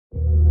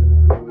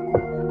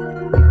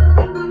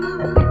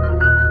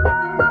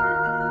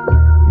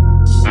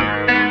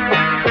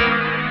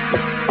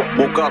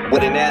woke up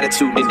with an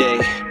attitude today,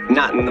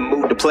 not in the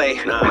mood to play.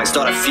 Might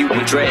start a feud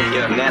with Dre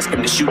and ask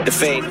him to shoot the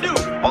fade.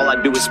 All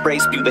I do is spray,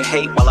 spew the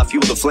hate while I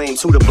fuel the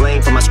flames. Who to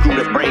blame for my screwed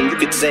up brain? You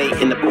could say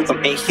in the booth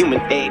I'm a human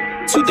aid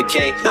to the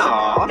K.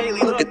 Aww,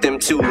 Hailie, look at them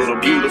two little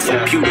beautiful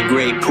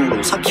pewter-gray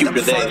poodles. How cute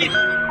are they?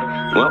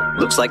 Well,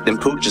 looks like them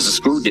pooches are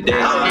screwed today.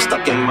 I'm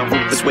stuck in my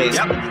ruthless ways,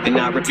 and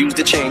I refuse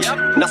to change.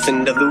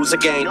 Nothing to lose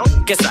again.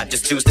 Guess I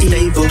just choose to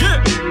stay evil.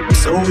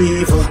 So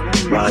evil,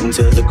 rotten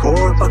to the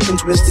core, fucking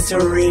twisted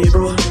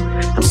cerebral.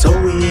 I'm so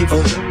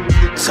evil,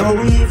 so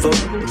evil.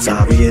 It's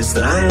obvious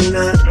that I am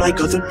not like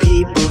other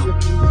people,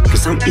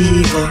 cause I'm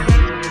evil.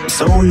 I'm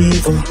so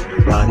evil,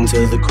 rotten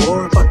to the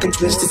core, fucking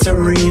twisted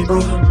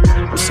cerebral.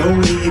 I'm so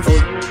evil,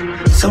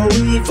 so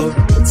evil.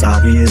 It's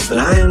obvious that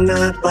I am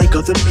not like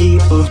other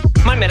people.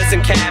 My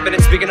medicine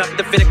cabinet's big enough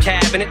to fit a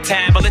cabinet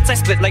tablets. I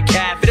split like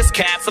cavitous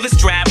capsule is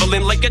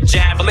traveling like a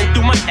javelin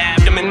through my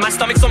abdomen. My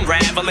stomach's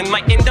unraveling,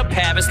 might end up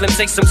having slim.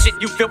 Say some shit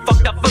you feel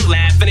fucked up for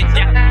laughing at,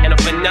 yeah. And a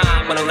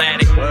phenomenal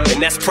addict,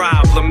 and that's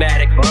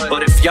problematic.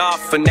 But if y'all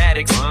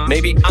fanatics,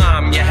 maybe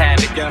I'm your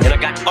habit. And I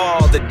got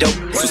all the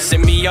dope, so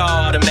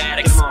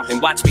semi-automatics,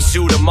 and watch me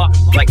shoot 'em up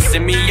like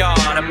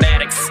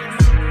semi-automatics.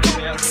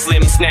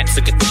 Slim snaps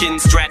like a chin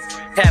strap.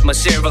 Had my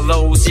share of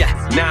lows, yeah,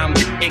 now I'm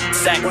the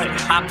exact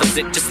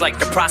opposite. Just like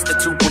a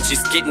prostitute when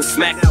she's getting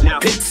smacked.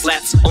 Pit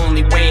slaps,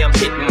 only way I'm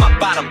hitting my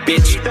bottom,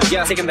 bitch.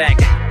 Yeah, take 'em back.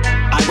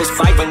 I was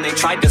 5 when they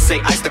tried to say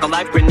I stuck a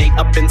live grenade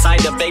up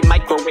inside of a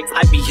microwave.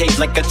 I behave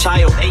like a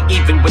child,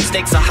 even when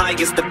stakes are high.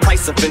 It's the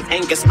price of an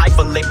Angus I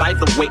fillet. By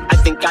the way, I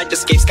think I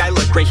just gave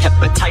Skylar Grey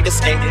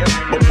hepatitis A.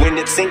 But when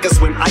it's sink or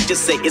swim, I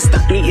just say it's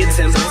not me, it's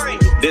him.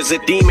 There's a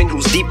demon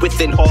who's deep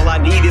within. All I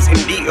need is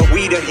indeed a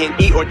weed, a hen,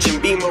 or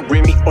Jim Beam, or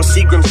Remy, or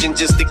Seagram's gin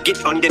just to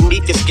get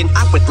underneath your skin.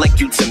 I would like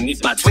you to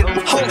meet my twin.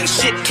 Holy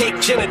shit, Cake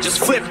Jenner just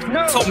flipped.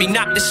 Told me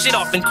knock this shit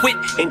off and quit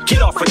and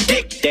get off a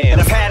dick. Damn,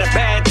 and I've had a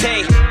bad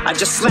day. I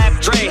just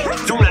slapped Dre.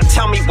 Do not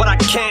tell me what I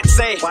can't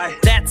say. Why?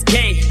 That's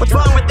gay. What's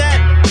wrong with that?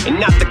 And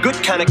not the good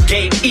kind of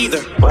gay either.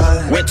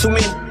 What? Where two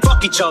men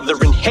fuck each other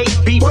and hate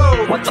beef.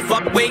 Whoa. What the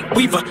fuck? Wait,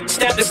 Weaver,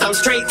 stab this down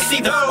straight.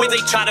 See the way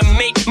they try to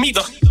make me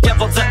the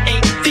devil's an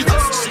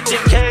atheist. Shit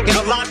can get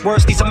a lot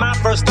worse. These are my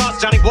first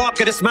thoughts. Johnny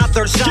Walker, this my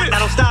third shot. I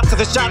don't stop till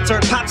the shot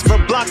turn. Pops for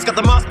blocks, got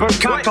the Mossberg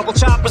cock. Couple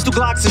choppers, 2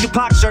 Glocks, a new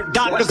pock shirt.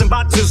 Doctors and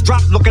boxers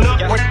drop, looking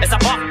upward as I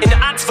walk into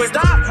Oxford.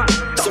 Stop.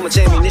 So much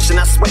ammunition,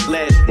 I sweat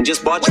lead. And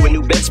just bought you a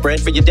new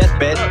bedspread for your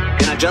deathbed.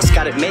 And I just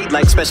got it made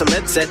like special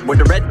ed set. We're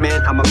the red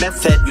man, I'm a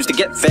meth head. Used to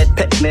get fed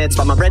pet meds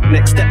by my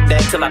redneck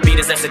stepdad. Till I beat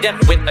his ass to death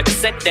with a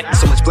cassette deck.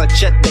 So much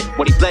bloodshed that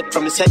what he bled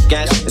from his head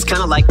gash. It's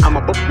kinda like I'm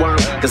a bookworm,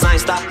 cause I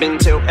ain't stopping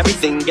till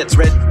everything gets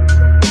red.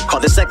 Call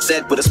this sex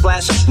ed with a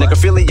splash of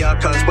necrophilia.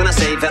 Cause when I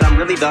say that I'm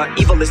really the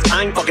evilest,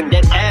 I'm fucking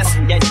dead ass,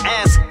 dead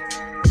ass.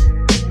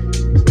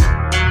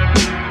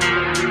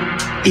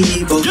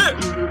 Evil,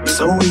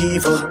 so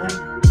evil.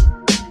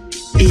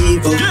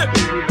 Evil,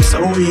 so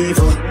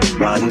evil,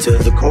 rotten to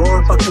the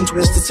core, fucking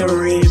twisted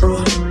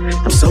cerebral.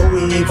 I'm so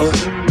evil,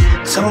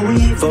 so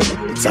evil.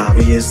 It's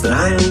obvious that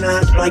I am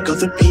not like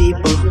other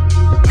people,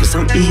 cause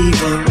I'm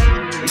evil.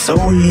 I'm so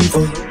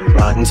evil,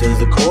 rotten to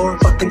the core,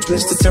 fucking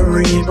twisted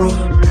cerebral.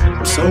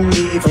 I'm so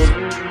evil,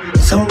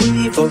 so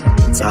evil.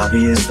 It's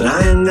obvious that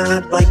I am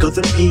not like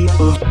other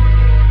people.